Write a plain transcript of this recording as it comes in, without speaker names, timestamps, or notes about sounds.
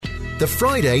the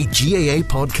Friday GAA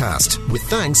podcast, with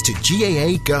thanks to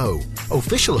GAA Go,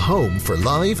 official home for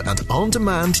live and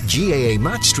on-demand GAA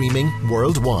match streaming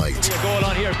worldwide. Goal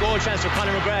on here, goal chance for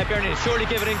Conor McGrath. Bernie, surely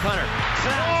give it in, Conor.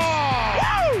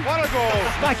 Oh, what a goal!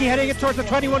 Mackey heading it towards the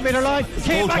 21-metre line.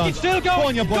 Kane Mackey still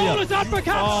going. Goal is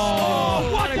uppercut.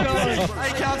 Oh, what a goal! I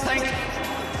can't think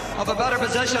of a better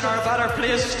position or a better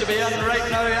place to be in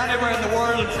right now anywhere in the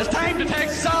world. It's time to take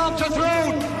Sam to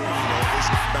throne.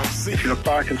 If you look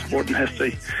back in sporting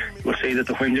history, you'll see that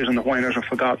the whingers and the whiners are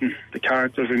forgotten, the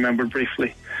characters remembered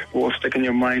briefly, but will stick in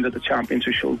your mind that the champions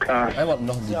who showed class. I want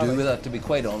nothing to do with that, to be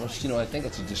quite honest. I think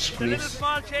it's a disgrace. A little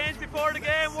small change before the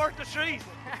game worth the street.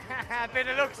 A bit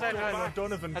of luck, said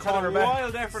Donovan has had a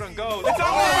wild effort on goal. It's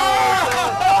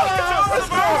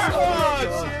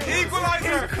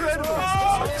equaliser! Incredible!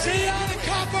 See all the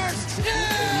coppers!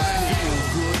 Yeah!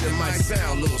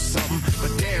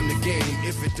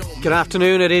 Good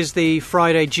afternoon. It is the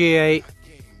Friday GAA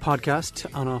podcast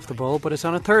on Off the Ball, but it's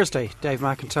on a Thursday. Dave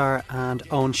McIntyre and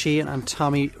Eoin Sheehan and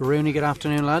Tommy Rooney. Good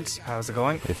afternoon, lads. How's it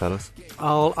going? Hey, fellas.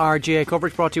 All our GAA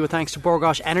coverage brought to you with thanks to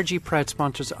Borgosh Energy, proud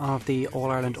sponsors of the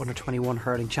All-Ireland Under-21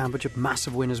 Hurling Championship.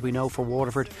 Massive win, as we know, for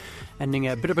Waterford, ending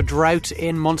a bit of a drought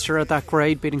in Munster at that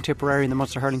grade, beating Tipperary in the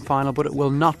Munster hurling final. But it will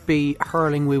not be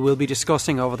hurling we will be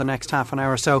discussing over the next half an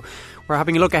hour or so. We're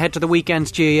having a look ahead to the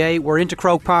weekend's GAA. We're into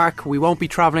Croke Park. We won't be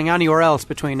travelling anywhere else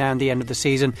between now and the end of the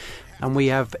season. And we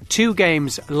have two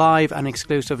games live and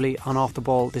exclusively on Off the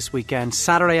Ball this weekend.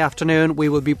 Saturday afternoon, we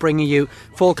will be bringing you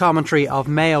full commentary of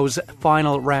Mayo's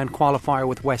final round qualifier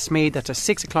with Westmeath. That's a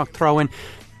 6 o'clock throw-in.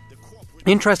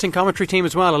 Interesting commentary team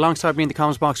as well. Alongside me in the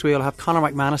comms box, we will have Conor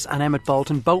McManus and Emmett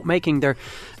Bolton, both making their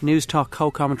News Talk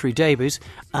co-commentary debuts,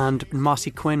 and Mossy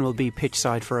Quinn will be pitch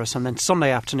side for us. And then Sunday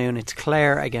afternoon, it's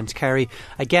Clare against Kerry.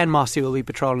 Again, Mossy will be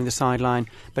patrolling the sideline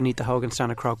beneath the Hogan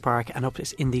stand at Croke Park, and up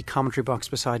in the commentary box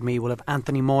beside me we'll have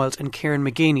Anthony Moyles and Kieran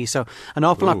McGeeney. So an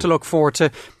awful lot to look forward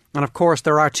to. And of course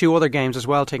there are two other games as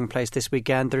well taking place this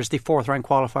weekend. There's the fourth round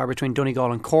qualifier between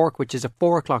Donegal and Cork, which is a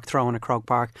 4 o'clock throw-in at Croke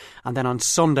Park. And then on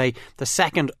Sunday, the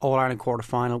second All-Ireland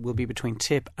quarter-final will be between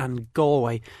Tip and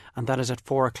Galway, and that is at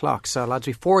 4 o'clock. So lads,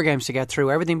 we've 4 games to get through.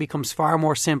 Everything becomes far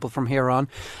more simple from here on.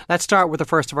 Let's start with the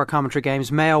first of our commentary games,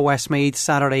 Mayo Westmeath,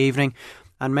 Saturday evening.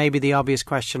 And maybe the obvious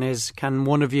question is, can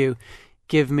one of you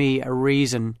give me a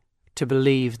reason to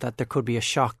believe that there could be a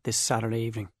shock this Saturday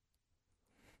evening?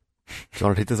 Do you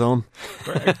want to take this on?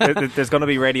 There's going to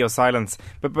be radio silence.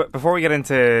 But before we get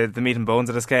into the meat and bones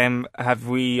of this game, have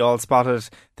we all spotted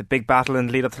the big battle in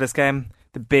the lead up to this game?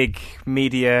 The big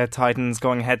media titans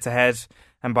going head to head.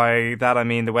 And by that I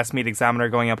mean the Westmeath Examiner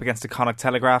going up against the Connacht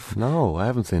Telegraph. No, I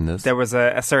haven't seen this. There was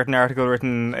a certain article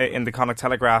written in the Connacht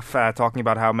Telegraph talking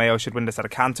about how Mayo should win this at a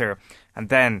canter. And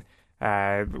then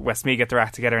Westmeath get their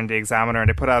act together in the Examiner, and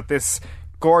they put out this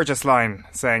gorgeous line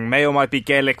saying Mayo might be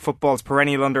Gaelic football's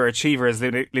perennial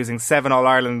underachievers, losing 7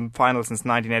 All-Ireland finals since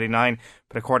 1989.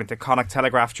 But according to Connacht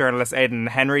Telegraph journalist Aidan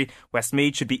Henry,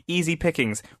 Westmeath should be easy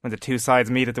pickings when the two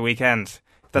sides meet at the weekend.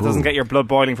 If that doesn't get your blood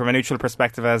boiling from a neutral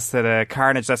perspective as to the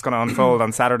carnage that's going to unfold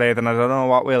on Saturday, then I don't know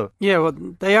what will. Yeah, well,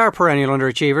 they are perennial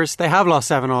underachievers. They have lost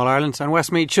 7 All-Irelands, and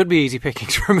Westmeath should be easy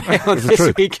pickings for Mayo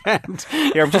this weekend.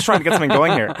 Yeah, I'm just trying to get something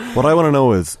going here. What I want to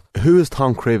know is, who is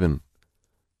Tom Craven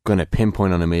going to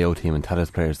pinpoint on a Mayo team and tell his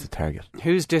players to target?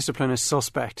 Whose discipline is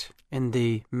suspect in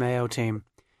the Mayo team?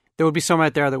 There would be some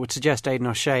out there that would suggest Aidan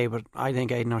O'Shea, but I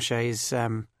think Aidan O'Shea is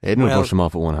Aidan will push him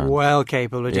off at one hand. Well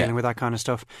capable of dealing with that kind of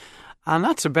stuff. And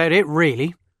that's about it,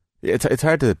 really. It's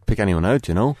hard to pick anyone out,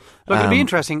 you know. Look, it'll be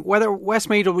interesting. Whether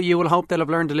Westmeath, you will hope they'll have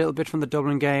learned a little bit from the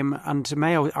Dublin game, and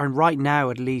Mayo are right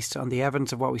now, at least, on the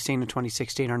evidence of what we've seen in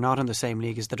 2016, are not in the same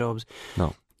league as the Dubs.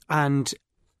 No. And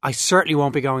I certainly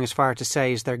won't be going as far to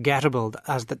say as they're gettable,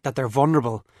 as that they're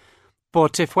vulnerable.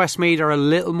 But if Westmeath are a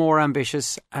little more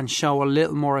ambitious and show a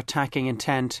little more attacking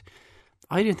intent,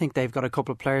 I do think they've got a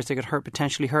couple of players that could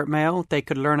potentially hurt Mayo. They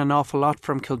could learn an awful lot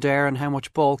from Kildare and how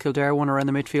much ball Kildare won around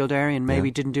the midfield area, and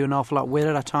maybe didn't do an awful lot with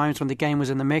it at times when the game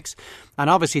was in the mix. And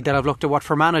obviously they'll have looked at what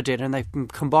Fermanagh did, and they've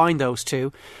combined those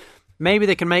two. Maybe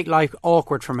they can make life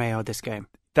awkward for Mayo this game.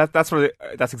 That's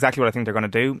exactly what I think they're going to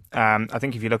do. I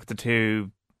think if you look at the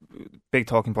two big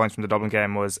talking points from the Dublin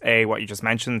game was A, what you just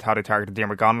mentioned, how they targeted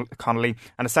Diarmuid Connolly,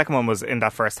 and the second one was in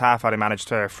that first half, how they managed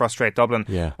to frustrate Dublin.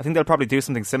 I think they'll probably do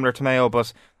something similar to Mayo,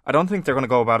 but I don't think they're going to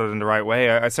go about it in the right way.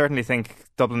 I certainly think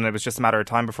Dublin, it was just a matter of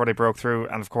time before they broke through,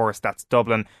 and of course that's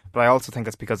Dublin, but I also think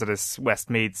it's because of this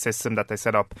Westmeath system that they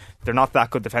set up. They're not that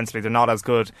good defensively, they're not as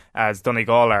good as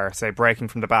Donegal are, say, breaking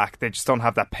from the back. They just don't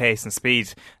have that pace and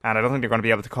speed, and I don't think they're going to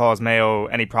be able to cause Mayo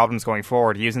any problems going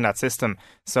forward using that system.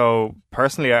 So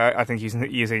personally I think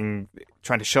using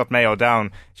trying to shut Mayo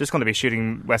down, it's just going to be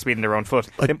shooting Westmeath in their own foot.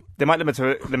 They might limit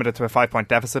it to a 5-point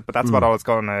deficit, but that's about all it's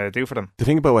going to do for them. The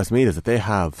thing about Westmeath is that they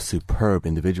have superb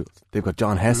individuals. They've got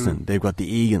John Heston, they've got the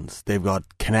Eagans, they've got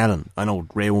Kennellan. I know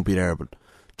Ray won't be there, but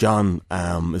John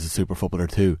is a super footballer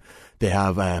too. They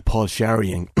have Paul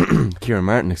Sherry and Kieran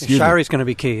Martin. Sherry's going to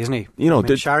be key, isn't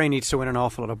he? Sherry needs to win an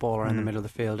awful lot of ball around the middle of the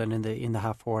field and in the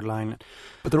half forward line.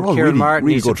 But they're all Kieran really, Martin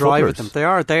really needs good to drive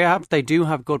footballers. with them. They do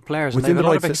have good players, and they have a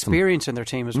lot of experience in their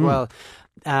team as well.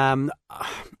 I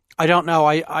don't know.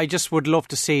 I just would love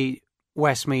to see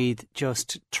Westmeath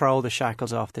just throw the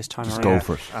shackles off this time around. Go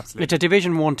for it. Absolutely. It's a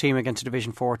Division 1 team against a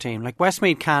Division 4 team. Like,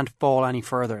 Westmeath can't fall any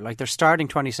further. Like, they're starting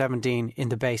 2017 in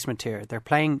the basement tier. They're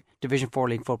playing Division 4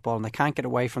 league football and they can't get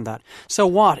away from that. So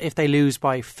what if they lose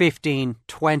by 15,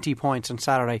 20 points on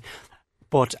Saturday,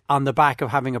 but on the back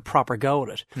of having a proper go at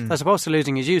it? As opposed to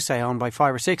losing, as you say, on by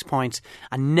 5 or 6 points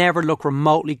and never look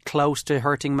remotely close to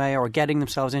hurting Mayo or getting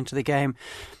themselves into the game.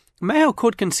 Mayo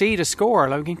could concede a score.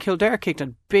 Like, Kildare kicked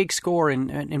a big score in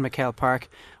McHale Park.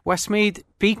 Westmeath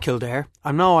beat Kildare.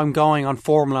 I know I'm going on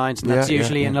form lines, and that's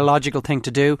usually an illogical thing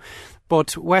to do.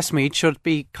 But Westmeath should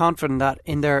be confident that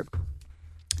in their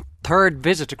third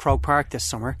visit to Croke Park this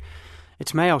summer,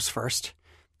 it's Mayo's first,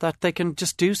 that they can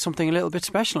just do something a little bit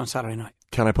special on Saturday night.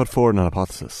 Can I put forward an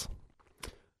hypothesis?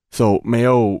 So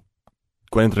Mayo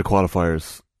went into the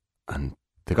qualifiers and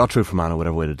they got through Fermanagh,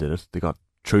 whatever way they did it. They got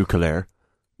through Kildare.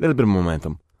 A little bit of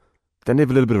momentum. Then they have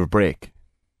a little bit of a break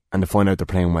and they find out they're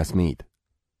playing Westmeath.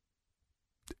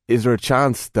 Is there a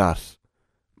chance that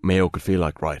Mayo could feel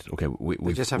like, right, okay,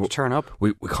 we just have to turn up?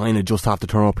 We kind of just have to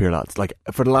turn up here, lads. Like,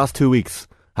 for the last 2 weeks,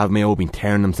 have Mayo been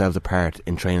tearing themselves apart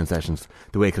in training sessions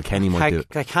the way Kilkenny might do?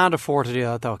 They can't afford to do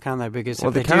that, though, can they? Because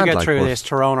if they can't, do get through this,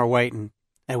 Tyrone are waiting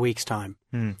a week's time.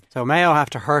 So Mayo have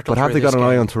to hurtle. But have they got an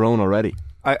eye on Tyrone already?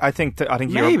 I think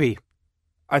maybe.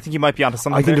 I think you might be onto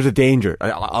something. I think there's a danger.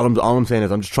 All I'm saying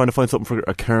is I'm just trying to find something for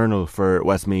a kernel for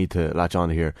Westmeath to latch on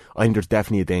to here. I think there's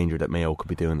definitely a danger that Mayo could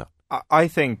be doing that. I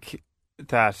think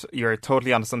that you're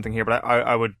totally onto something here, but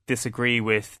I would disagree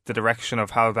with the direction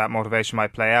of how that motivation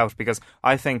might play out, because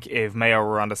I think if Mayo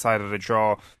were on the side of the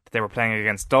draw that they were playing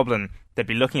against Dublin, they'd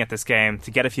be looking at this game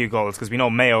to get a few goals, because we know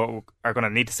Mayo are going to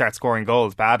need to start scoring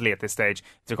goals badly at this stage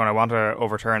if they're going to want to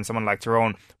overturn someone like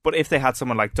Tyrone. But if they had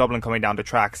someone like Dublin coming down the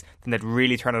tracks, then they'd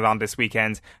really turn it on this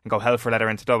weekend and go hell for leather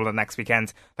into Dublin next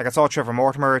weekend. Like, I saw Trevor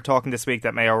Mortimer talking this week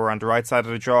that Mayo were on the right side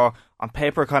of the draw. On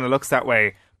paper, it kind of looks that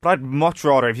way. But I'd much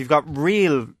rather, if you've got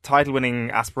real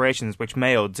title-winning aspirations, which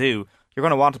Mayo do, you're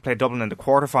going to want to play Dublin in the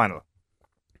quarter-final.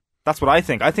 That's what I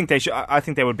think. I think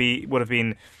they would have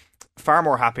been far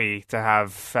more happy to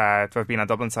have been on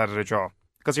Dublin side of the draw,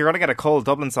 because you're going to get a cold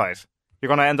Dublin side. You're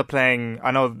going to end up playing.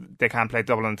 I know they can't play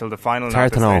Dublin until the final. It's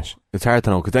hard to know. It's hard to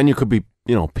know, because then you could be,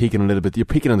 peaking a little bit. You're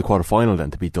peaking in the quarter final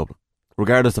then to beat Dublin,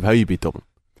 regardless of how you beat Dublin.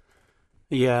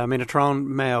 Yeah, I mean, a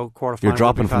Tyrone Mayo quarter final. You're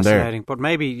dropping from there. But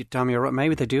maybe, Tommy,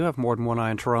 maybe they do have more than one eye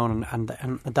on Tyrone, and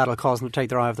that'll cause them to take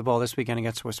their eye off the ball this weekend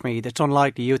against Westmeath. It's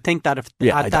unlikely. You'd think that if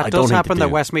that does happen,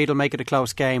 that Westmeath will make it a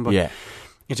close game, but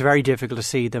it's very difficult to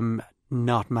see them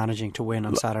not managing to win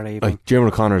on Saturday evening. Like, Jim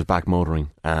O'Connor is back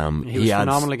motoring. He was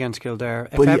phenomenal against Kildare.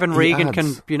 If Evan Regan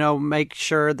can, make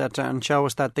sure that and show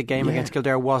us that the game against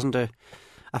Kildare wasn't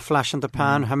a flash in the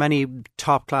pan. How many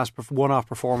top-class one-off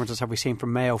performances have we seen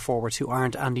from Mayo forwards who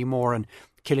aren't Andy Moore and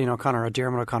Cillian O'Connor or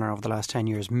Diarmuid O'Connor over the last 10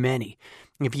 years? Many.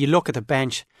 If you look at the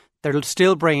bench, they're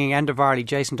still bringing Enda Varley,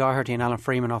 Jason Doherty and Alan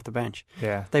Freeman off the bench.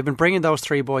 Yeah, they've been bringing those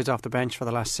three boys off the bench for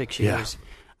the last 6 years.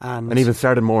 And even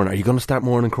started Moore. Are you going to start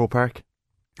Moore in Croke Park?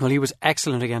 Well, he was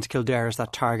excellent against Kildare as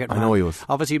that target man. I know he was.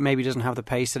 Obviously, maybe he doesn't have the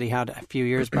pace that he had a few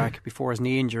years back before his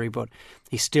knee injury, but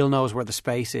he still knows where the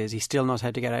space is. He still knows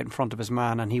how to get out in front of his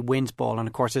man, and he wins ball. And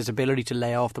of course, his ability to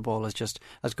lay off the ball is just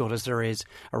as good as there is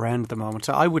around at the moment.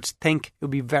 So I would think it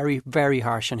would be very, very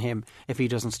harsh on him if he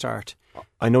doesn't start.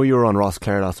 I know you were on Ross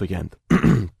Clare last weekend,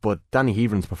 but Danny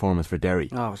Heveren's performance for Derry.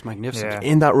 Oh, it was magnificent. Yeah.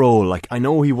 In that role, like, I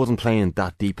know he wasn't playing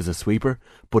that deep as a sweeper,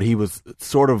 but he was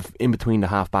sort of in between the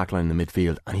half back line and the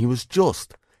midfield, and he was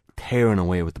just tearing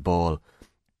away with the ball.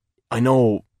 I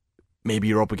know maybe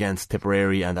you're up against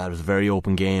Tipperary and that was a very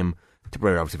open game.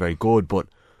 Tipperary obviously very good, but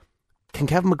can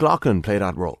Kevin McLaughlin play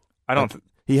that role? I don't.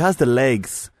 He has the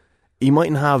legs. He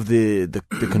mightn't have the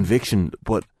conviction,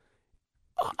 but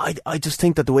I just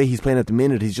think that the way he's playing at the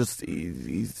minute,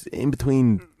 he's in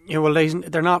between. Yeah, well,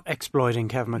 they're not exploiting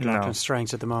Kevin McLaughlin's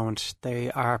strengths at the moment.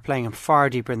 They are playing him far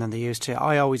deeper than they used to.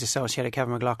 I always associated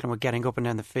Kevin McLaughlin with getting up and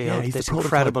down the field. This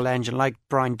incredible engine, like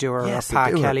Brian Dewar or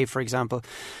Pat Kelly, for example.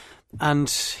 And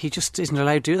he just isn't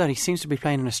allowed to do that. He seems to be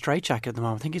playing in a straitjacket at the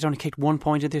moment. I think he's only kicked 1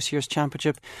 point at this year's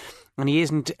championship, and he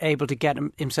isn't able to get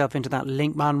himself into that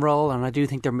link man role, and I do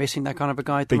think they're missing that kind of a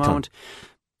guy at the moment.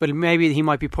 But maybe he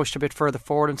might be pushed a bit further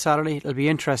forward on Saturday. It'll be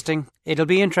interesting. It'll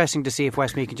be interesting to see if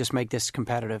Westmeath can just make this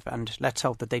competitive, and let's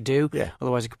hope that they do. Yeah.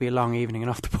 Otherwise it could be a long evening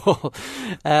and off the ball.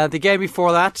 The game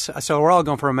before that, so we're all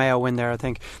going for a Mayo win there, I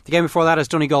think. The game before that is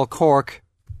Donegal-Cork.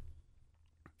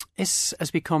 This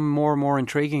has become more and more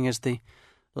intriguing as the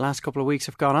last couple of weeks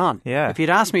have gone on. Yeah. If you'd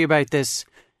asked me about this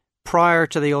prior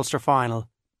to the Ulster final,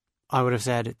 I would have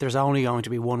said there's only going to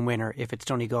be one winner if it's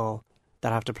Donegal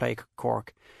that have to play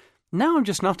Cork. Now I'm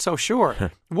just not so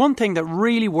sure. One thing that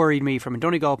really worried me from a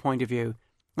Donegal point of view,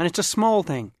 and it's a small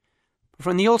thing,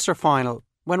 from the Ulster final,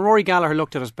 when Rory Gallagher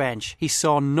looked at his bench, he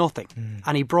saw nothing,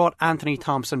 and he brought Anthony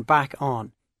Thompson back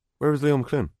on. Where was Liam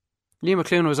McClune? Liam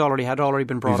McClune had already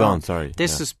been brought He's on. Sorry,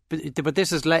 this is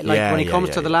when he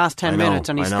comes to the last 10 minutes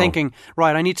and he's thinking,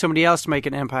 right, I need somebody else to make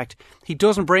an impact. He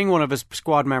doesn't bring one of his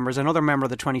squad members, another member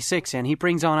of the 26 in. He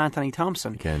brings on Anthony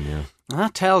Thompson. Again, yeah. And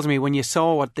that tells me, when you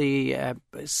saw what the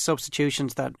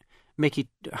substitutions that Mickey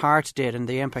Hart did and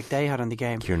the impact they had on the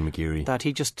game, Kieran McGeary, that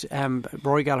he just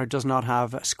Rory Gallagher does not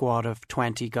have a squad of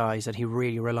 20 guys that he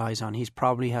really relies on. He's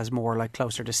probably has more like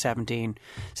closer to 17,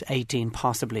 18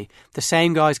 possibly. The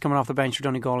same guys coming off the bench for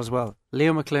Donegal as well.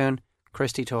 Leo McClune,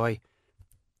 Christy Toy.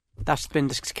 That's been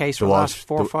the case for the last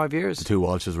 4 or 5 years. The two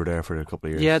Walshes were there for a couple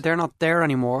of years. Yeah, they're not there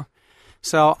anymore.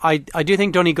 So I do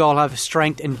think Donegal have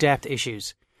strength and depth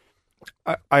issues.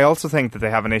 I also think that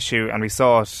they have an issue, and we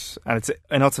saw it, and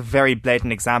I know it's a very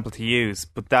blatant example to use,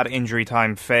 but that injury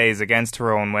time phase against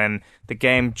Tyrone, when the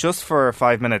game just for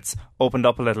 5 minutes opened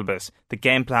up a little bit, the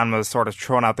game plan was sort of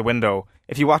thrown out the window.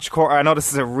 If you watch Cork, I know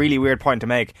this is a really weird point to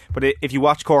make, but if you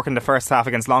watch Cork in the first half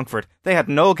against Longford, they had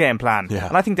no game plan. Yeah.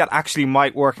 And I think that actually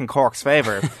might work in Cork's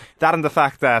favour. That and the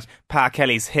fact that Pa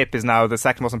Kelly's hip is now the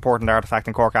second most important artefact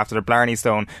in Cork after the Blarney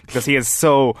Stone, because he is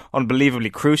so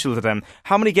unbelievably crucial to them.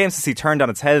 How many games has he turned on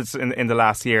its head in the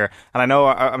last year? And I know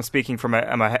I'm speaking from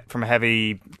a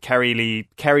heavy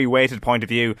Kerry weighted point of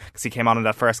view, because he came on in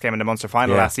that first game in the Munster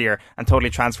final last year and totally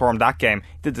transformed that game.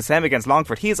 He did the same against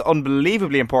Longford. He is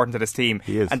unbelievably important to this team.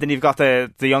 He is. And then you've got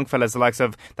the young fellas, the likes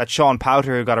of that Sean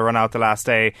Powter who got a run out the last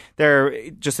day.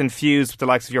 They're just infused with the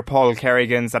likes of your Paul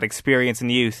Kerrigans, that experience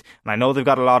and youth. And I know they've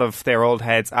got a lot of their old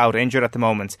heads out injured at the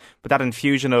moment, but that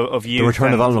infusion of youth. The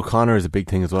return of Alan O'Connor is a big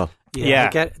thing as well.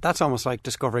 Yeah. That's almost like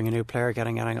discovering a new player,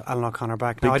 getting Alan O'Connor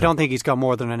back. Now, I don't think he's got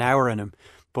more than an hour in him,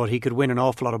 but he could win an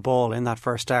awful lot of ball in that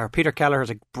first hour. Peter Kelleher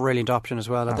is a brilliant option as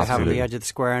well that they have on the edge of the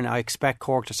square, and I expect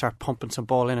Cork to start pumping some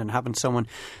ball in and having someone,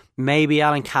 maybe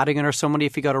Alan Cadigan or somebody,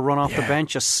 if he got a run off the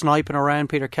bench, just sniping around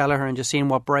Peter Kelleher and just seeing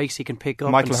what breaks he can pick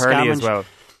up. Michael Hurley as well.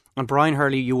 And Brian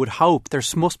Hurley, you would hope there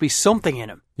must be something in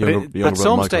him. At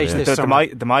some Michael, stage this summer.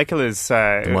 The Michael is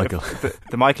the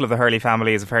Michael of the Hurley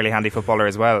family is a fairly handy footballer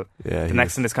as well. Yeah, the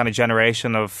next in this kind of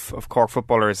generation of Cork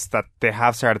footballers that they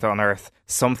have started to unearth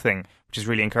something, which is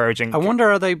really encouraging. I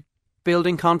wonder, are they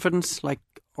building confidence,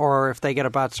 or if they get a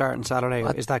bad start on Saturday,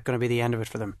 is that going to be the end of it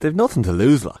for them? They've nothing to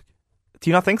lose, like. Do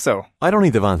you not think so? I don't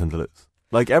think they've anything to lose.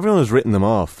 Like, everyone has written them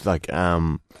off.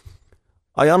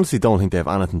 I honestly don't think they have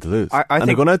anything to lose. I think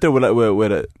they're going out there with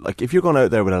a, like, if you're going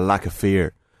out there with a lack of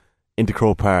fear into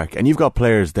Croke Park, and you've got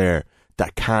players there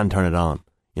that can turn it on.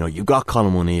 You know, you've got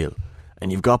Colin O'Neill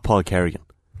and you've got Paul Kerrigan.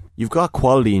 You've got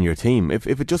quality in your team. If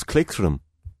it just clicks for them,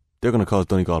 they're going to cause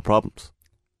Donegal problems.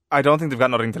 I don't think they've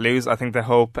got nothing to lose. I think the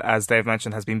hope, as Dave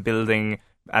mentioned, has been building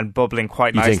and bubbling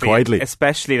quite nicely. Think quietly?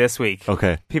 Especially this week.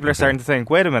 Okay. People are starting to think,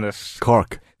 wait a minute.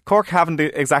 Cork haven't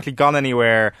exactly gone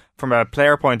anywhere from a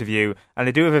player point of view, and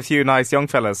they do have a few nice young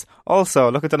fellas.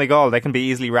 Also, look at Donegal; they can be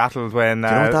easily rattled when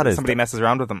somebody messes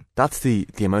around with them. That's the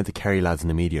amount of Kerry lads in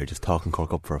the media just talking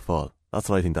Cork up for a fall. That's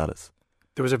what I think that is.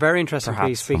 There was a very interesting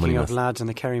piece, speaking of lads in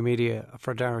the Kerry media,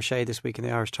 for Darren O'Shea this week in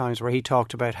the Irish Times, where he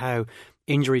talked about how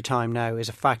injury time now is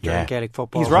a factor in Gaelic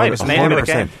football. He's right, it's an 80-minute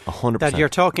game. 100%. That you're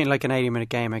talking like an 80-minute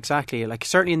game, exactly. Like,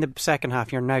 certainly in the second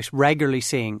half, you're now regularly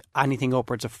seeing anything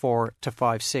upwards of 4 to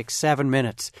 5, 6, 7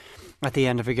 minutes at the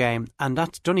end of a game. And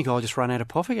that's Donegal just ran out of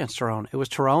puff against Tyrone. It was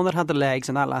Tyrone that had the legs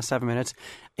in that last 7 minutes.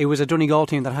 It was a Donegal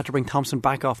team that had to bring Thompson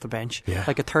back off the bench,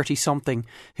 like a 30-something,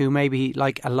 who maybe,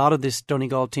 like a lot of this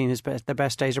Donegal team, the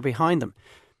best days are behind them.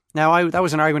 Now, that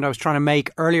was an argument I was trying to make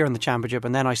earlier in the championship,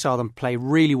 and then I saw them play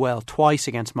really well twice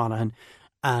against Monaghan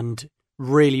and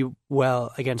really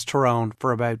well against Tyrone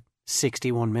for about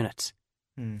 61 minutes.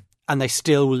 And they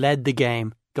still led the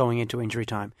game going into injury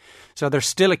time. So there's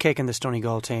still a kick in this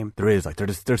Donegal team. There is. Like,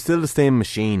 they're still the same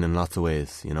machine in lots of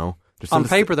ways, you know. On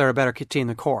paper, they're a better team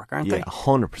than Cork, aren't they? Yeah,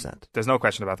 100%. There's no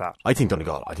question about that. I think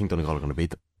Donegal are going to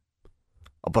beat them.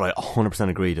 But I 100%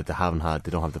 agree that they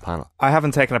don't have the panel. I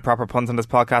haven't taken a proper punt on this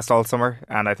podcast all summer,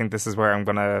 and I think this is where I'm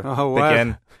going to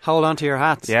begin. Hold on to your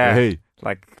hats. Yeah, hey.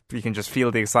 Like you can just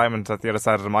feel the excitement at the other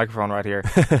side of the microphone right here.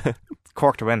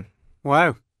 Cork to win.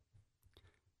 Wow.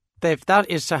 If that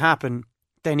is to happen,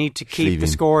 they need to keep the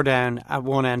score down at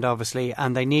one end, obviously,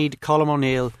 and they need Colm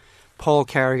O'Neill, Paul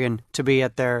Kerrigan to be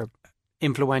at their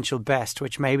influential best,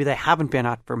 which maybe they haven't been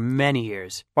at for many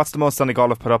years. What's the most Donegal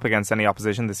have put up against any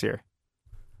opposition this year?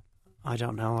 I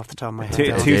don't know off the top of my head.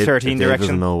 2-13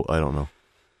 direction? No, I don't know.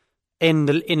 In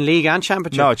league and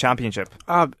championship? No, championship.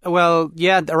 Well,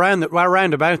 yeah, around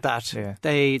about that. Yeah.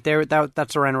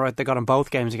 That's around right. They got in both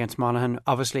games against Monaghan.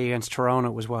 Obviously against Tyrone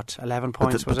it was 11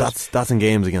 points. But that's in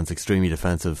games against extremely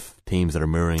defensive teams that are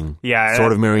mirroring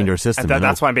their system.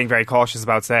 That's why I'm being very cautious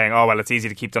about saying, oh well, it's easy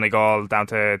to keep Donegal down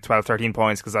to 12-13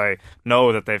 points because I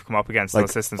know that they've come up against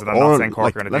those systems, and I'm not saying Cork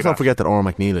are going to do that. Let's not forget that Oran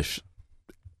McNeilish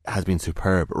has been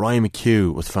superb. Ryan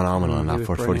McHugh was phenomenal in that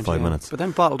first 45 minutes. But then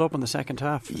bottled up in the second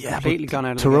half. Yeah, completely gone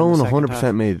out of Tyrone the game.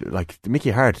 100% made, like, Mickey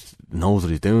Hart knows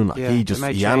what he's doing. Like, he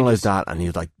analysed that and he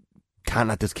was like, can't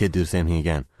let this kid do the same thing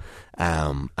again.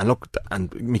 And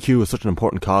McHugh was such an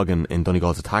important cog in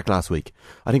Donegal's attack last week.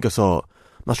 I think I saw,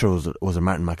 I'm not sure, was it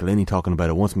Martin McElhinney talking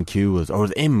about it once McHugh was, or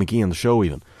was it Eamon McGee on the show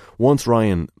even. Once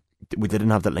Ryan, they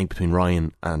didn't have that link between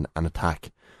Ryan and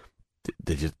attack.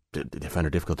 The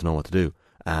defender difficult to know what to do.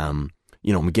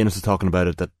 McGuinness was talking about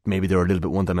it, that maybe they were a little bit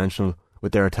one-dimensional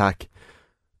with their attack.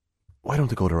 Why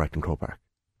don't they go direct in Croke Park?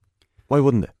 Why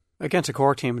wouldn't they? Against a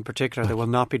Cork team in particular, they will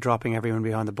not be dropping everyone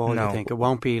behind the ball, I think. It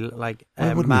won't be like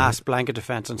a mass blanket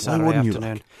defence on Saturday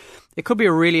afternoon. It could be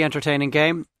a really entertaining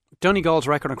game. Donegal's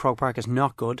record in Croke Park is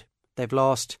not good. They've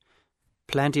lost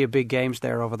plenty of big games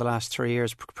there over the last 3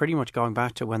 years, pretty much going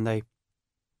back to when they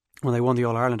won the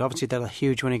All-Ireland. Obviously, they had a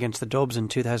huge win against the Dubs in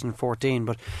 2014,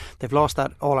 but they've lost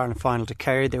that All-Ireland final to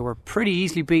Kerry. They were pretty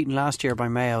easily beaten last year by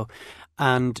Mayo,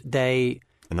 and they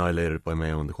annihilated by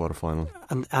Mayo in the quarter-final.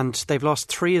 And they've lost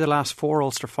 3 of the last 4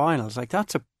 Ulster finals. Like,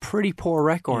 that's a pretty poor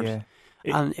record. Yeah.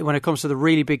 And when it comes to the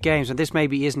really big games, and this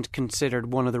maybe isn't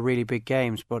considered one of the really big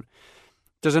games, but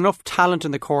there's enough talent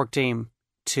in the Cork team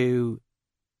to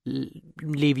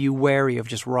leave you wary of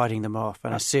just writing them off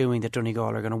and assuming that Donegal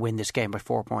are going to win this game by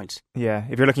 4 points. Yeah,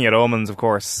 if you're looking at omens, of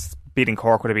course, beating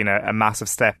Cork would have been a massive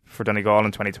step for Donegal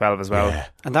in 2012 as well. Yeah.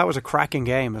 And that was a cracking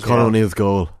game as well. Conor O'Neill's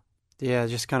goal. Yeah,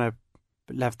 just kind of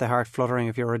left the heart fluttering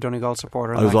if you were a Donegal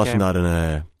supporter. I was watching that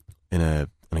in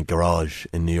a garage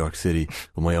in New York City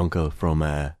with my uncle from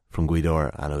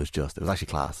Gweedore, and it was actually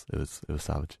class. It was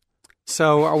savage.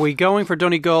 So, are we going for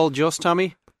Donegal just,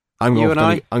 Tommy? I'm going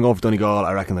for Donegal.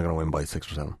 I reckon they're going to win by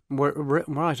 6 or 7.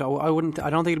 Right. I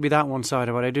don't think it'll be that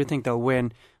one-sided, but I do think they'll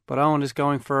win. But Owen is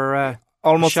going for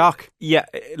almost shock. Yeah,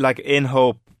 like in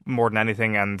hope more than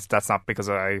anything, and that's not because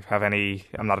I'm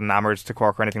not enamoured to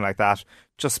Cork or anything like that.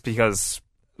 Just because,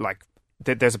 like,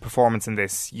 there's a performance in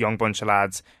this young bunch of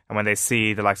lads, and when they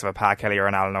see the likes of a Pat Kelly or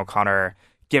an Alan O'Connor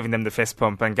giving them the fist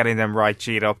pump and getting them right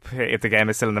G'd up if the game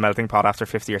is still in the melting pot after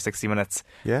 50 or 60 minutes,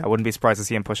 I wouldn't be surprised to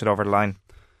see him push it over the line.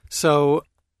 So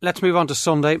let's move on to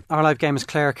Sunday. Our live game is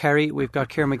Clare-Kerry. We've got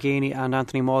Ciara McGeeney and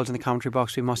Anthony Moyles in the commentary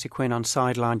box. We've Mossy Quinn on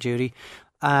sideline duty.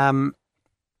 I'm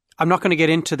not going to get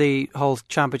into the whole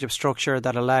championship structure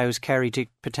that allows Kerry to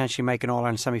potentially make an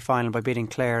All-Ireland semi-final by beating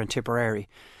Clare and Tipperary.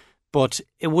 But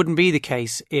it wouldn't be the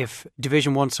case if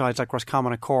Division 1 sides like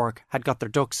Roscommon and Cork had got their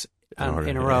ducks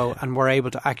in a row and were able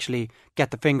to actually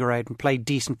get the finger out and play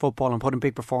decent football and put in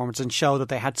big performances and show that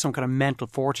they had some kind of mental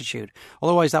fortitude.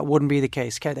 Otherwise, that wouldn't be the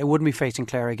case. They wouldn't be facing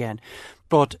Clare again.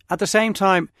 But at the same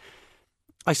time,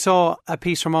 I saw a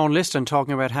piece from Owen Liston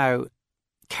talking about how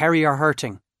Kerry are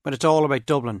hurting, but it's all about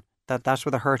Dublin. That's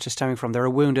where the hurt is stemming from. They're a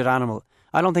wounded animal.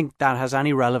 I don't think that has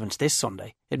any relevance this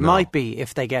Sunday. It might be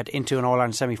if they get into an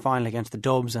All-Ireland semi-final against the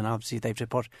Dubs, and obviously they've to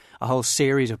put a whole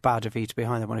series of bad defeats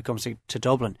behind them when it comes to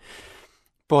Dublin.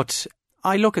 But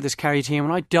I look at this Kerry team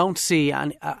and I don't see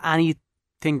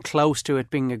anything close to it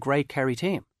being a great Kerry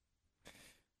team.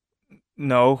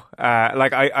 No,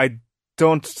 I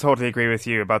don't totally agree with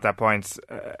you about that point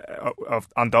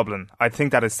on Dublin. I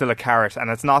think that is still a carrot, and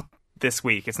it's not this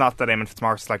week. It's not that Eamon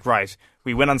Fitzmaurice is like, right,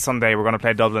 we win on Sunday, we're going to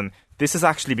play Dublin. This has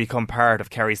actually become part of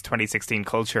Kerry's 2016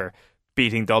 culture,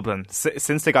 beating Dublin.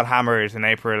 Since they got hammered in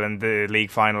April in the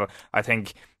league final, I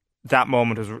think that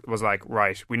moment was like,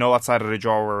 right, we know what side of the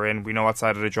draw we're in, we know what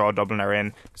side of the draw Dublin are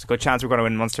in. There's a good chance we're going to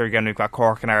win Munster again. We've got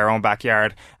Cork in our own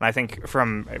backyard, and I think it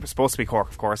was supposed to be Cork,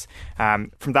 of course.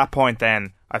 From that point,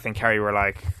 then I think Kerry were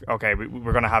like, okay,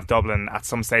 we're going to have Dublin at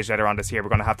some stage later on this year. We're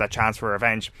going to have that chance for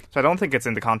revenge. So I don't think it's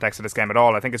in the context of this game at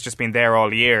all. I think it's just been there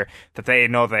all year that they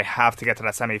know they have to get to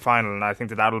that semi-final, and I think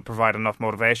that will provide enough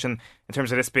motivation. In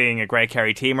terms of this being a great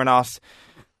Kerry team or not,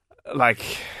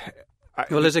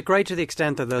 well, is it great to the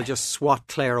extent that they'll just swat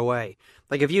Clare away?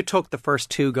 Like, if you took the first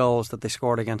 2 goals that they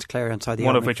scored against Clare inside the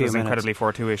one of which was minutes, incredibly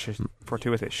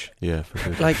fortuitous. Yeah,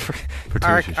 fortuitous.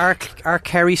 Like, are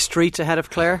Kerry streets ahead of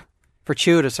Clare?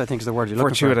 Fortuitous, I think, is the word you're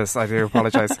looking for. Fortuitous, I do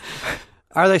apologise.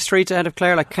 Are they streets ahead of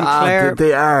Clare? Like, can Clare?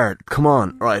 They are. Come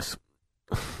on, right.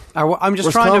 I'm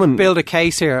just trying to build a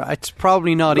case here. It's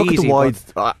probably not easy. Look at the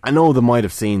wides. I know they might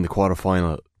have seen the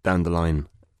quarter-final down the line,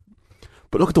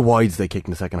 but look at the wides they kicked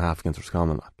in the second half against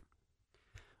Roscommon.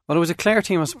 Well, it was a Clare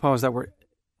team, I suppose, that were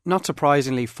not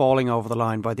surprisingly falling over the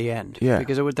line by the end. Yeah.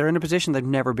 Because they're in a position they've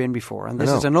never been before. And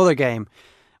this is another game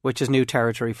which is new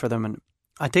territory for them. And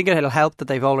I think it'll help that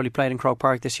they've already played in Croke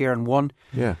Park this year and won.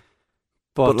 Yeah.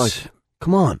 But like,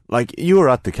 come on. Like, you were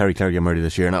at the Kerry-Clare game earlier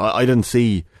this year, and I didn't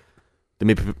see the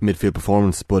midfield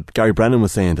performance, but Gary Brennan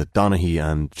was saying that Donaghy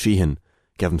and Sheehan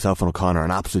gave himself and O'Connor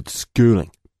an absolute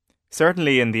schooling.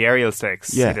 Certainly in the aerial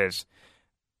stakes, he did.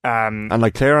 And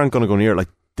like, Clare aren't going to go near it. Like,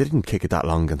 they didn't kick it that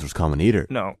long against Roscommon either.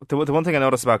 No. The one thing I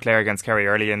noticed about Clare against Kerry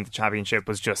early in the championship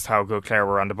was just how good Clare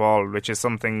were on the ball, which is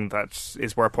something that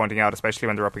is worth pointing out, especially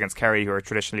when they're up against Kerry, who are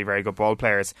traditionally very good ball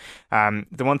players. The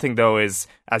one thing, though, is,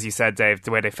 as you said, Dave,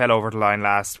 the way they fell over the line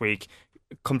last week,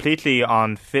 completely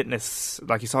on fitness.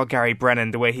 Like, you saw Gary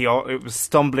Brennan, the way he was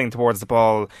stumbling towards the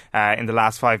ball in the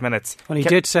last 5 minutes. Well, he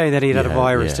did say that he'd had a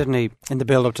virus, didn't he, in the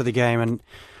build-up to the game, and,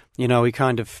 you know, he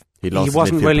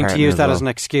wasn't willing to use that as an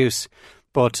excuse,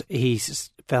 but he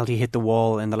felt he hit the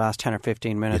wall in the last 10 or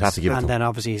 15 minutes, and then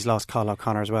obviously he's lost Colin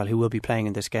O'Connor as well, who will be playing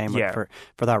in this game for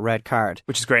that red card,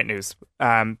 which is great news.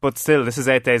 But still, this is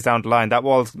 8 days down the line. That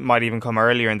wall might even come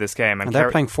earlier in this game, and they're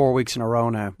playing 4 weeks in a row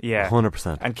now. Yeah,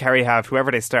 100%. And Kerry have,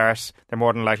 whoever they start, they're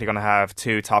more than likely going to have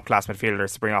 2 top class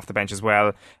midfielders to bring off the bench as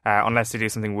well, unless they do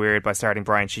something weird by starting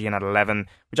Brian Sheehan at 11,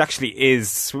 which actually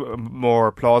is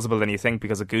more plausible than you think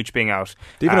because of Gooch being out.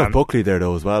 They even have Buckley there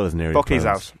though as well as an area. Buckley's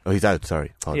out. Oh, he's out,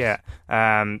 sorry. Apologies. Yeah.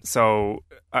 So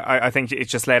I think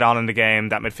it's just laid on in the game,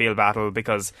 that midfield battle,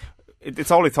 because it's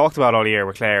all we talked about all year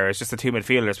with Clare. It's just the 2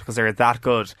 midfielders because they're that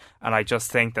good, and I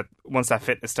just think that once that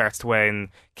fitness starts to wane,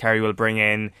 Kerry will bring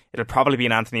in, it'll probably be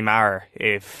an Anthony Maher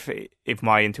if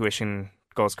my intuition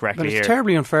goes correctly. But it's here.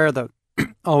 terribly unfair that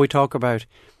all we talk about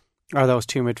are those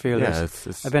 2 midfielders.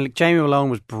 Yeah, I've been like, Jamie Malone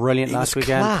was brilliant last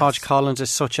weekend. Class. Podge Collins is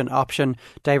such an option.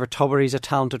 David Tubbery's a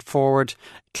talented forward.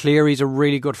 Cleary's a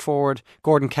really good forward.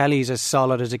 Gordon Kelly's as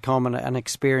solid as he come and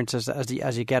experienced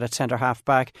as you get at centre half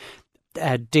back.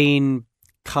 Dean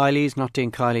I've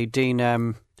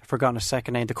forgotten his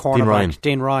second name. The cornerback,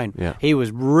 Dean Ryan. Yeah. He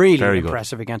was really Very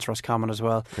impressive against Roscommon as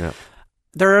well. Yeah.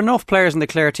 There are enough players in the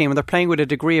Clare team, and they're playing with a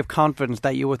degree of confidence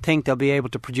that you would think they'll be able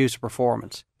to produce a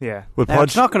performance. Yeah. Well, now,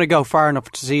 it's not going to go far enough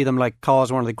to see them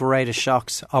cause one of the greatest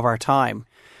shocks of our time.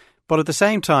 But at the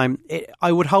same time,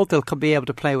 I would hope they'll be able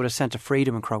to play with a sense of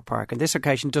freedom in Croke Park. And this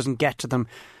occasion doesn't get to them,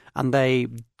 and they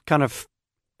kind of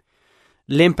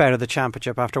limp out of the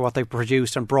championship after what they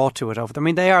produced and brought to it. I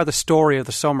mean, they are the story of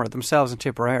the summer themselves in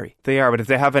Tipperary. They are, but if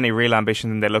they have any real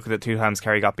ambition, then they look at the 2 times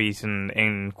Kerry got beaten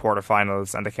in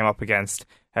quarterfinals, and they came up against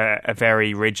a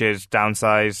very rigid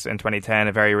downside in 2010,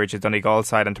 a very rigid Donegal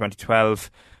side in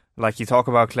 2012. Like, you talk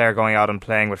about Clare going out and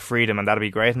playing with freedom, and that'd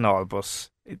be great and all, but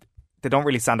they don't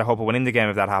really stand a hope of winning the game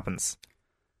if that happens.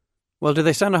 Well, do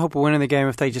they stand a hope of winning the game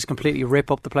if they just completely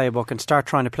rip up the playbook and start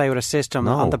trying to play with a system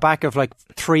on the back of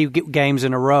 3 games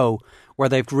in a row where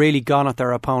they've really gone at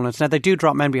their opponents? Now, they do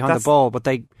drop men behind the ball, but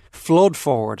they flood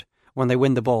forward when they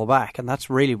win the ball back, and that's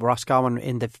really Roscommon,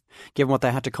 given what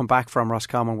they had to come back from.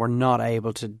 Roscommon were not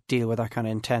able to deal with that kind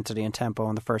of intensity and tempo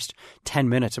in the first 10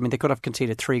 minutes. I mean, they could have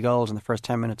conceded 3 goals in the first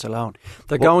 10 minutes alone.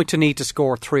 They're going to need to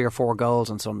score 3 or 4 goals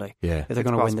on Sunday if they're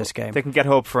going to win this game. They can get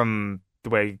hope from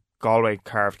the way Galway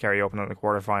carved Kerry open in the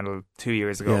quarter-final 2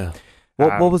 years ago.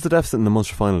 Yeah. What was the deficit in the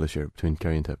Munster final this year between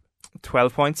Kerry and Tip?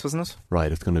 12 points, wasn't it?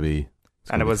 Right, it's going to be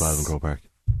 12 in Croke Park.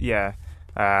 Yeah.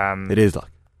 It is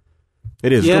like.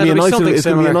 It is. Yeah, It's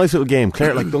going to be a nice little game.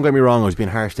 Clare, don't get me wrong, I was being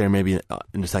harsh there maybe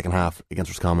in the second half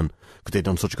against Roscommon because they'd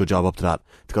done such a good job up to that.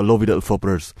 They've got lovely little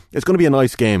footballers. It's going to be a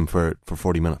nice game for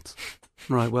 40 minutes.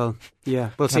 Right, well,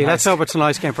 yeah. We'll see. Let's hope it's a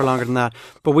nice game for longer than that.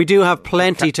 But we do have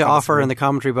plenty to offer in the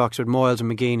commentary box with Moyles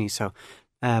and McGeaney, so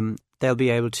they'll be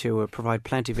able to provide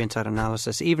plenty of inside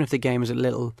analysis, even if the game is a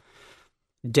little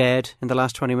dead in the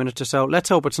last 20 minutes or so. Let's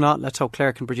hope it's not. Let's hope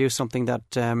Clare can produce something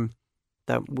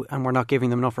and we're not giving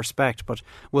them enough respect, but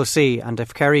we'll see. And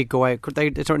if Kerry go out,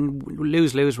 it's a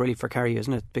lose-lose really for Kerry,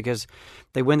 isn't it? Because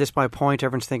they win this by a point,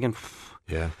 everyone's thinking,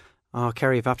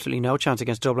 Kerry have absolutely no chance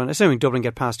against Dublin, assuming Dublin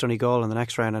get past Donegal in the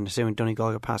next round and assuming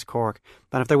Donegal get past Cork.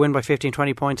 And if they win by 15,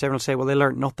 20 points, everyone will say, well, they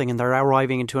learnt nothing and they're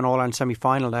arriving into an All-Ireland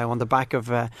semi-final now on the back of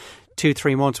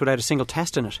 2-3 months without a single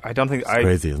test in it. I don't think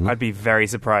crazy, isn't it? I'd be very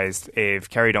surprised if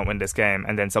Kerry don't win this game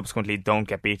and then subsequently don't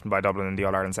get beaten by Dublin in the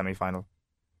All-Ireland semi-final.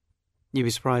 You'd be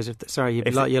surprised if...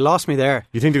 you lost me there.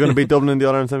 You think they're going to beat Dublin in the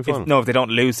All-Ireland semi-final? If they don't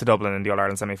lose to Dublin in the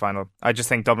All-Ireland semi-final. I just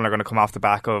think Dublin are going to come off the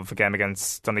back of a game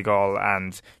against Donegal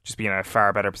and just be in a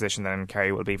far better position than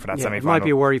Kerry will be for that semi-final. It might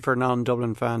be a worry for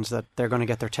non-Dublin fans that they're going to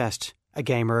get their test a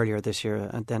game earlier this year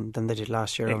than they did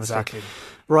last year. Exactly.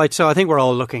 Obviously. Right, so I think we're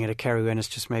all looking at a Kerry win. It's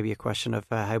just maybe a question of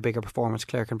how big a performance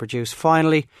Clare can produce.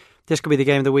 Finally, this could be the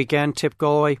game of the weekend. Tip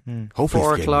Galway, Hopefully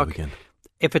 4 it's the game of the o'clock. weekend.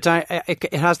 If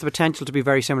it has the potential to be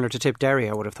very similar to Tip Derry,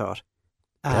 I would have thought.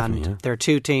 And there are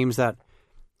two teams that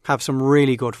have some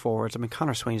really good forwards. I mean,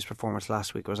 Conor Sweeney's performance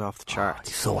last week was off the charts.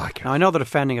 He's so accurate. Now, I know the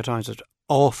defending at times was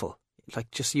awful. Like,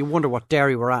 just you wonder what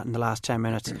Derry were at in the last 10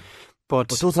 minutes. But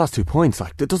those last 2 points,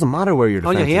 like, it doesn't matter where your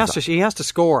defence is. He has to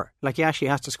score. Like, he actually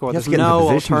has to score. There's no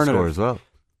into position alternative. to score as well.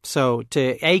 So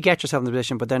to get yourself in the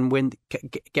position, but then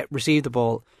receive the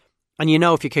ball. And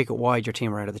if you kick it wide, your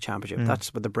team are out of the championship.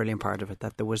 That's the brilliant part of it,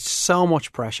 that there was so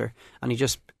much pressure and he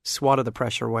just swatted the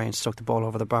pressure away and stuck the ball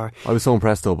over the bar. I was so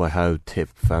impressed though by how Tip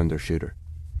found their shooter.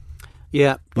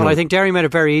 Yeah, but I think Derry made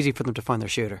it very easy for them to find their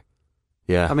shooter.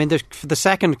 Yeah. I mean, for the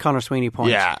second Conor Sweeney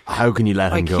point. Yeah, how can you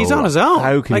let him go? He's on his own.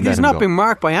 How can he's not being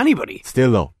marked by anybody.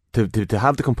 Still though, to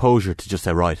have the composure to just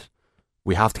say, right,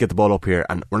 we have to get the ball up here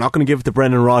and we're not going to give it to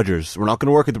Brendan Rodgers. We're not going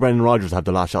to work with Brendan Rodgers to have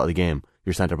the last shot of the game,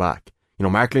 your centre back.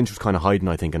 Mark Lynch was kind of hiding,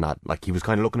 I think, in that. Like, he was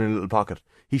kind of looking in a little pocket.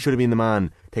 He should have been the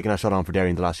man taking that shot on for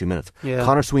Derry in the last few minutes. Yeah.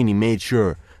 Conor Sweeney made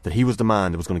sure that he was the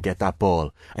man that was going to get that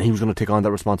ball and he was going to take on that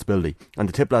responsibility. And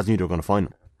the Tip lads knew they were going to find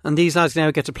him. And these lads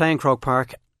now get to play in Croke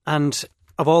Park. And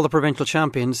of all the provincial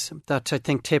champions that I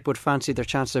think Tip would fancy their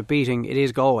chances of beating, it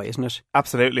is Galway, isn't it?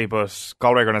 Absolutely, but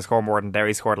Galway are going to score more than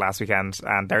Derry scored last weekend,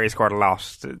 and Derry scored a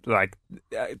lot.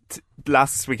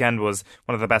 Last weekend was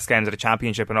one of the best games of the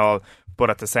championship and all,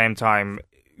 but at the same time,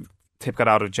 Tip got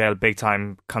out of jail big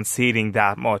time, conceding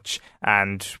that much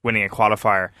and winning a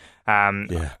qualifier.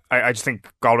 I just think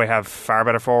Galway have far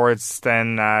better forwards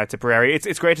than Tipperary.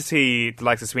 It's great to see the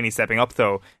likes of Sweeney stepping up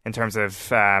though in terms of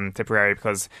Tipperary,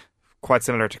 because quite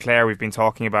similar to Clare, we've been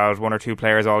talking about one or two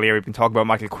players all year. We've been talking about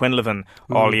Michael Quinlivan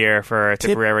all year for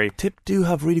Tipperary. Tip do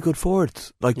have really good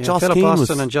forwards, like Josh Philip Keane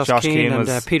Austin and Josh Keane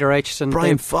and Peter Aitchison,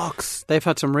 Brian Fox. They've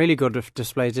had some really good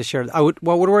displays this year. What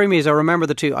would worry me is I remember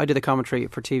the two. I did the commentary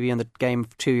for TV on the game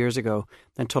 2 years ago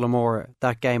in Tullamore.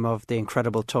 That game of the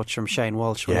incredible touch from Shane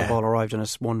Walsh when the ball arrived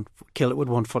and killed it with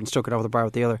one foot and stuck it over the bar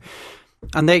with the other.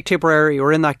 And Tipperary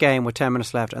were in that game with 10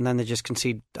 minutes left, and then they just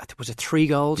conceded, was it 3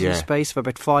 goals in the space of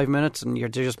about 5 minutes, and they're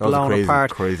just blown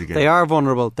apart. Crazy game. They are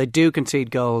vulnerable. They do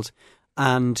concede goals,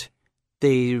 and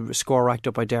the score racked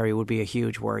up by Derry would be a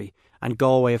huge worry. And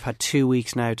Galway have had 2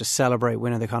 weeks now to celebrate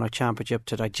winning the Connacht Championship,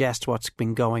 to digest what's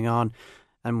been going on,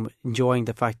 and enjoying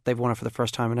the fact they've won it for the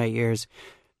first time in 8 years.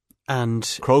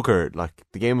 And Croker,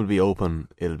 the game will be open.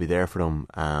 It'll be there for them.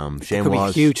 Shane could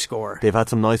Walsh, be a huge score. They've had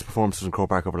some nice performances in Croke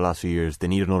Park over the last few years. They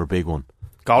need another big one.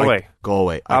 Galway.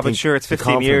 But sure, it's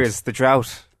 15 years. The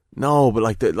drought. No,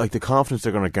 but the confidence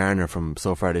they're going to garner from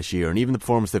so far this year, and even the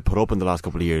performance they've put up in the last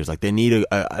couple of years, they need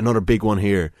another big one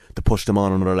here to push them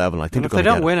on another level. I think if they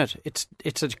don't win it,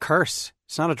 it's a curse.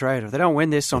 It's not a drought. If they don't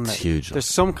win this Sunday, it's huge. There's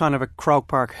some kind of a Croke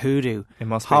Park hoodoo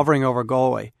hovering over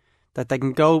Galway, that they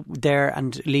can go there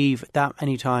and leave that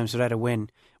many times without a win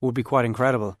would be quite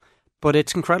incredible. But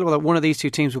it's incredible that one of these two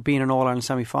teams would be in an All-Ireland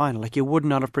semi-final. You would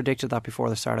not have predicted that before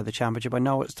the start of the championship. I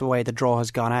know it's the way the draw has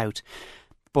gone out,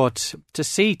 but to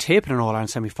see Tip in an All-Ireland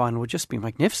semi-final would just be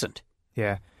magnificent.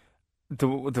 Yeah. The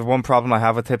one problem I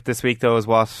have with Tip this week, though, is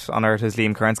what on earth is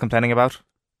Liam Kearns complaining about?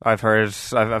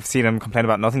 I've seen him complain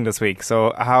about nothing this week.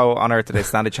 So how on earth do they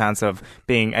stand a chance of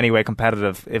being anyway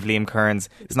competitive if Liam Kearns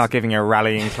is not giving a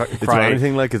rallying cry? Is there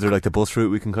anything is there the bus route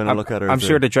we can kind of look at? I'm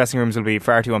sure the dressing rooms will be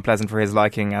far too unpleasant for his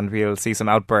liking, and we'll see some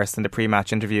outbursts in the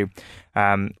pre-match interview.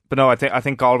 But no, I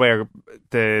think Galway,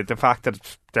 the fact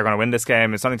that they're going to win this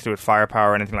game is nothing to do with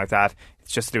firepower or anything like that.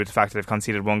 It's just to do with the fact that they've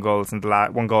conceded one goal in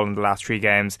the last 3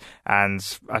 games,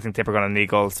 and I think Tip are going to need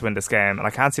goals to win this game, and I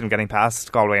can't see them getting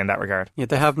past Galway in that regard. Yeah,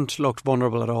 they haven't looked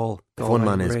vulnerable at all. Galway, one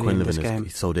man is Quinlivan.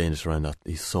 He's so dangerous around that.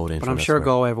 He's so dangerous. But I'm sure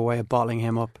Galway have a way of bottling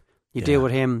him up. You deal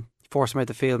with him, force them out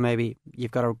the field, maybe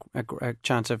you've got a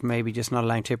chance of maybe just not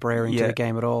allowing Tipperary into the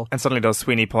game at all. And suddenly those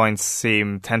Sweeney points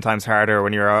seem 10 times harder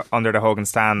when you're under the Hogan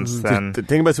stands. Then The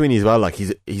thing about Sweeney as well, like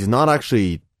he's not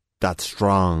actually that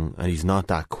strong and he's not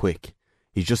that quick.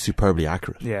 He's just superbly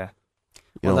accurate. Yeah.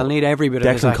 Well, they'll need every bit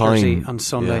of his accuracy on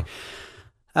Sunday.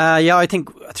 I think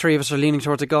three of us are leaning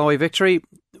towards a Galway victory.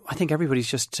 I think everybody's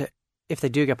just, if they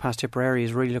do get past Tipperary,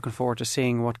 is really looking forward to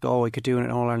seeing what Galway could do in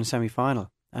an All-Ireland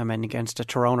semi-final. And against a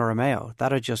Tyrone or a Mayo.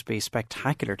 That would just be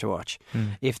spectacular to watch.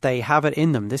 If they have it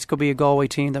in them, this could be a Galway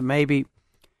team that maybe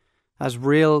has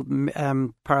real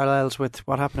parallels with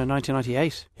what happened in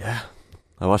 1998. Yeah.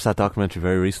 I watched that documentary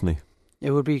very recently.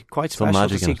 It would be quite special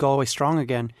to see Galway strong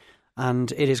again.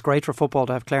 And it is great for football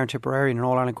to have Clare and Tipperary in an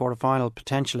All-Ireland quarter-final,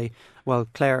 potentially. Well,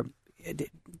 Clare,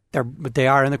 they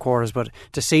are in the quarters, but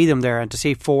to see them there and to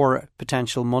see 4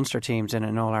 potential Munster teams in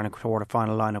an All-Ireland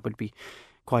quarter-final lineup would be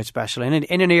quite special. In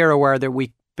an era where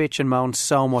we bitch and moan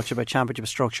so much about championship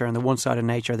structure and the one-sided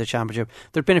nature of the championship,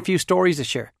 there have been a few stories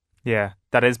this year. Yeah,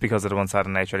 that is because of the one-sided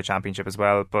nature of the championship as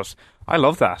well. But I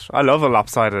love that. I love a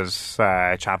lopsided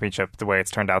championship the way it's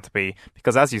turned out to be.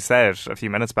 Because as you said a few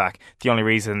minutes back, the only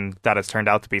reason that it's turned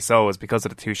out to be so is because of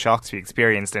the 2 shocks we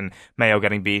experienced in Mayo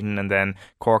getting beaten and then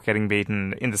Cork getting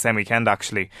beaten in the same weekend,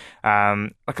 actually.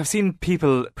 I've seen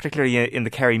people, particularly in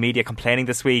the Kerry media, complaining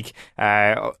this week,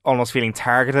 almost feeling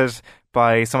targeted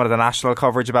by some of the national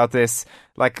coverage about this.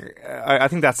 I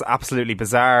think that's absolutely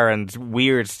bizarre and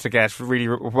weird to get really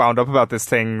wound up about this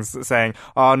thing, saying,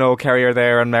 oh no, Kerry are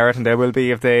there on merit and they will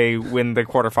be if they win the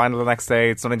quarter-final the next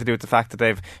day. It's nothing to do with the fact that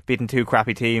they've beaten 2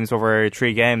 crappy teams over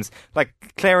 3 games.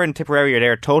 Clare and Tipperary are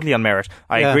there totally on merit.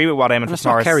 I agree with what Eamon Fitzmaurice... It's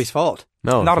not Kerry's fault.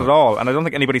 No, not at all. And I don't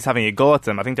think anybody's having a go at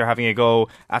them. I think they're having a go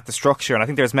at the structure, and I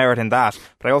think there's merit in that.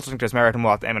 But I also think there's merit in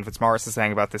what Eamon Fitzmaurice is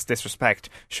saying about this disrespect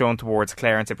shown towards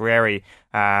Clare and Tipperary.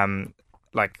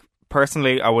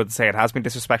 Personally, I would say it has been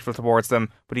disrespectful towards them,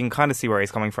 but you can kind of see where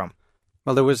he's coming from.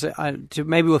 Well, there was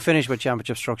maybe we'll finish with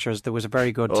championship structures. There was a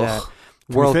very good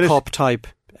World Cup type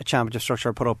championship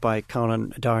structure put up by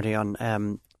Conan Doherty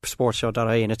on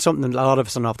sportsshow.ie, and it's something a lot of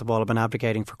us on Off the Ball have been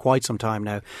advocating for quite some time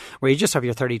now, where you just have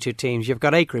your 32 teams, you've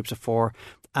got 8 groups of 4,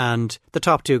 and the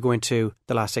top 2 go into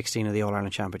the last 16 of the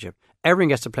All-Ireland Championship. Everyone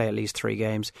gets to play at least 3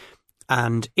 games.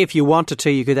 And if you wanted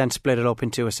to, you could then split it up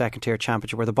into a second-tier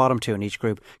championship where the bottom 2 in each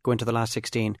group go into the last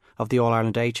 16 of the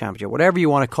All-Ireland A Championship. Whatever you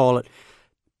want to call it,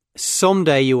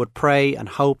 someday you would pray and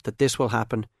hope that this will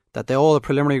happen, that all the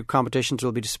preliminary competitions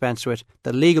will be dispensed with,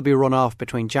 the league will be run off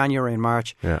between January and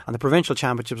March, and the provincial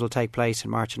championships will take place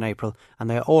in March and April, and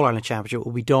the All-Ireland Championship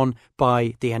will be done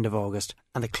by the end of August,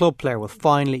 and the club player will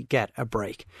finally get a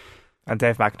break. And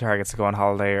Dave McIntyre gets to go on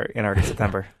holiday in early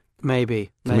September.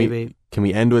 Maybe. Can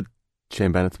we end with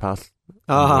Shane Bennett's pass?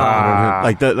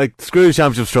 Screw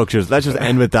championship structures. Let's just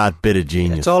end with that bit of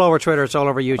genius. It's all over Twitter. It's all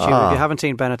over YouTube. If you haven't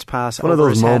seen Bennett's pass one over of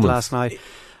those his moments head last night,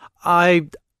 I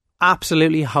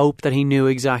absolutely hope that he knew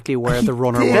exactly where the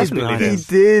runner was behind him. He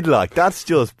did. That's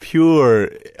just pure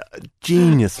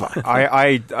genius.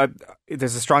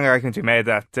 There's a strong argument to be made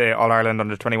that the All-Ireland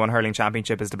Under-21 Hurling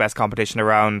Championship is the best competition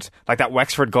around. Like that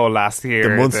Wexford goal last year.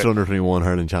 The Munster Under-21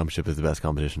 Hurling Championship is the best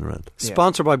competition around.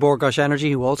 Sponsored by Borgosh Energy,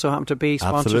 who also happen to be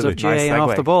sponsors of GAA nice and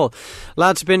Off the Ball.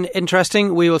 Lads, it's been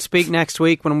interesting. We will speak next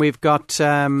week when we've got 2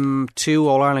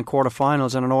 All-Ireland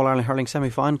quarter-finals and an All-Ireland Hurling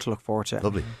semi-final to look forward to.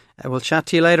 Lovely. We'll chat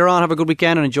to you later on. Have a good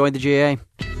weekend and enjoy the GAA.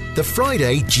 The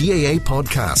Friday GAA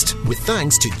podcast with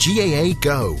thanks to GAA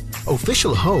Go,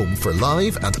 official home for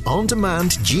live and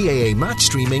on-demand GAA match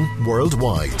streaming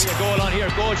worldwide. Goal on here,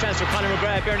 goal chance for Conor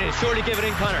McGrath. Bernie, surely give it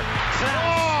in, Conor.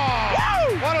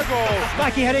 Oh, what a goal!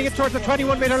 Mackey heading it towards the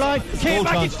 21-metre line. Kane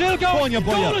Mackey still going.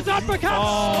 Goal is on for Caps.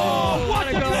 Oh, what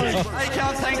a goal! I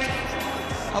can't think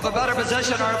of a better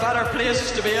position or a better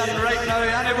place to be in right now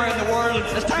anywhere in the world.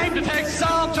 It's time to take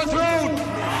Sam to throne.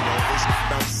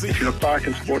 If you look back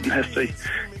in sporting history,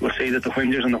 you'll see that the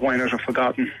whingers and the whiners are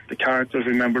forgotten, the characters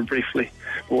remembered briefly,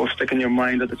 but will stick in your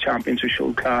mind that the champions who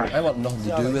showed class. I want nothing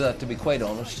to do with that, to be quite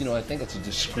honest. I think it's a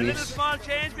disgrace. A small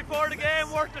change before the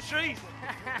game worth the treat.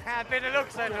 A bit of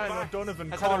luck, said Donovan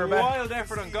that's had a wild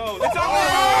effort on goal. It's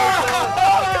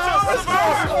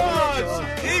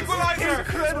Equaliser!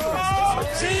 Incredible!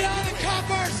 See all the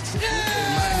coppers!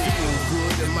 Yeah!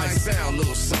 It might sound a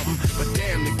little something, but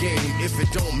damn the game if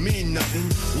it don't mean nothing.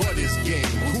 What is game?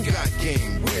 Who got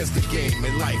game? Where's the game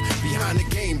in life? Behind the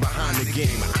game, behind the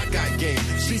game. I got game,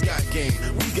 she got game,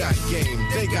 we got game,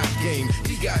 they got game,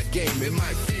 he got game. It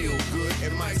might feel good,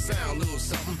 it might sound a little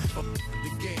something, but the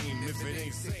game if it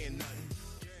ain't saying nothing.